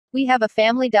We have a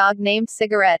family dog named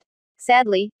Cigarette.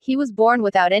 Sadly, he was born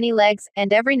without any legs,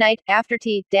 and every night, after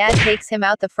tea, Dad takes him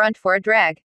out the front for a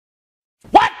drag.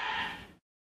 What?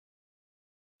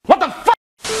 What the fuck?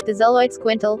 The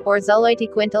Xoloitzcuintli, or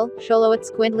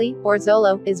Xoloitzcuintli, or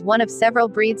Xolo, is one of several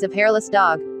breeds of hairless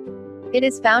dog. It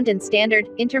is found in standard,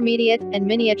 intermediate, and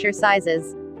miniature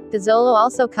sizes. The Xolo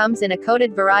also comes in a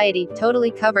coated variety,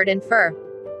 totally covered in fur.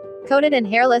 Coated and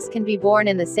hairless can be born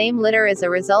in the same litter as a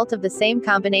result of the same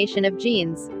combination of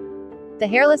genes. The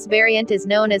hairless variant is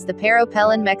known as the Perro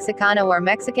Pelon Mexicano or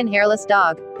Mexican hairless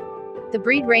dog. The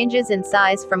breed ranges in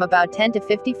size from about 10 to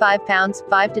 55 pounds,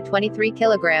 5 to 23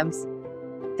 kilograms.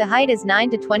 The height is 9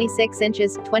 to 26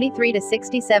 inches, 23 to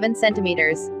 67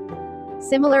 centimeters.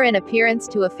 Similar in appearance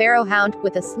to a Pharaoh hound,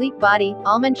 with a sleek body,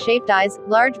 almond-shaped eyes,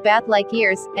 large bat-like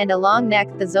ears, and a long neck,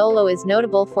 the Xolo is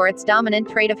notable for its dominant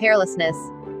trait of hairlessness.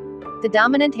 The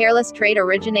dominant hairless trait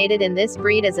originated in this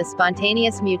breed as a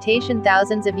spontaneous mutation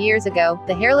thousands of years ago.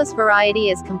 The hairless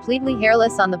variety is completely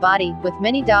hairless on the body, with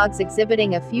many dogs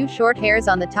exhibiting a few short hairs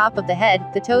on the top of the head,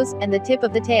 the toes, and the tip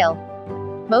of the tail.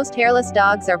 Most hairless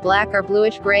dogs are black or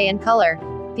bluish-gray in color.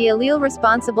 The allele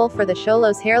responsible for the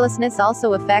Xolo's hairlessness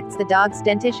also affects the dog's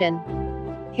dentition.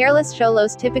 Hairless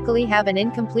Xolos typically have an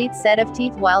incomplete set of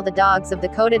teeth, while the dogs of the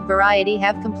coated variety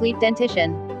have complete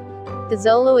dentition. The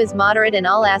Xolo is moderate in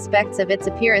all aspects of its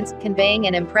appearance, conveying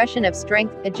an impression of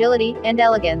strength, agility, and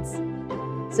elegance.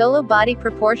 Xolo body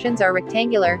proportions are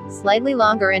rectangular, slightly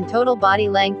longer in total body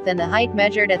length than the height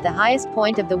measured at the highest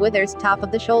point of the withers, top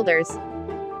of the shoulders.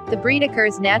 The breed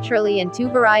occurs naturally in two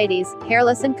varieties,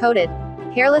 hairless and coated.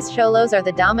 Hairless Xolos are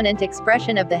the dominant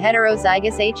expression of the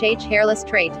heterozygous HH hairless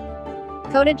trait.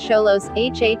 Coated Xolos,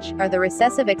 HH, are the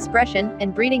recessive expression,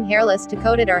 and breeding hairless to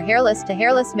coated or hairless to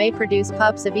hairless may produce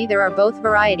pups of either or both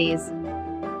varieties.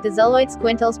 The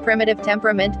Xoloitzcuintl's primitive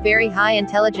temperament, very high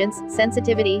intelligence,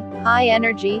 sensitivity, high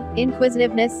energy,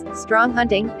 inquisitiveness, strong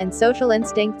hunting, and social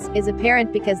instincts, is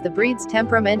apparent because the breed's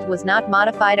temperament was not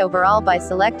modified overall by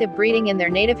selective breeding in their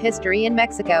native history in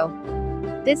Mexico.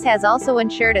 This has also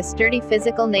ensured a sturdy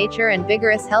physical nature and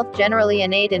vigorous health generally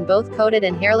innate in both coated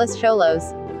and hairless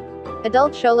Xolos.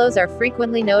 Adult Xolos are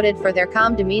frequently noted for their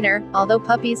calm demeanor, although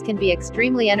puppies can be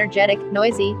extremely energetic,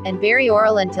 noisy, and very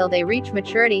oral until they reach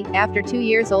maturity, after 2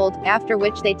 years old, after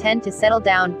which they tend to settle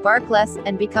down, bark less,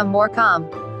 and become more calm.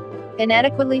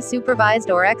 Inadequately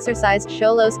supervised or exercised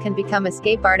Xolos can become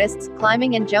escape artists,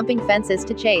 climbing and jumping fences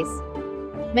to chase.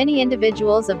 Many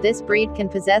individuals of this breed can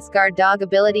possess guard dog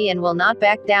ability and will not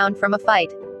back down from a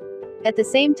fight. At the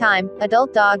same time,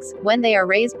 adult dogs, when they are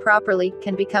raised properly,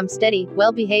 can become steady,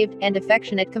 well-behaved, and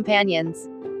affectionate companions.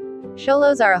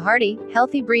 Xolos are a hardy,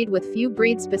 healthy breed with few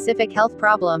breed-specific health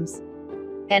problems.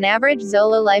 An average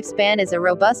Xolo lifespan is a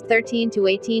robust 13 to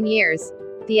 18 years.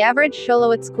 The average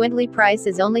Xoloitzcuintli price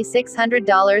is only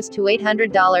 $600 to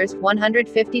 $800,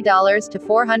 $150 to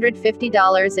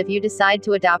 $450 if you decide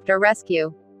to adopt or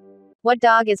rescue. What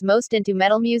dog is most into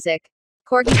metal music?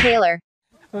 Corgi Taylor.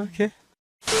 Okay.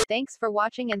 Thanks for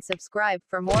watching and subscribe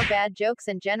for more bad jokes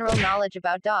and general knowledge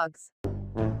about dogs.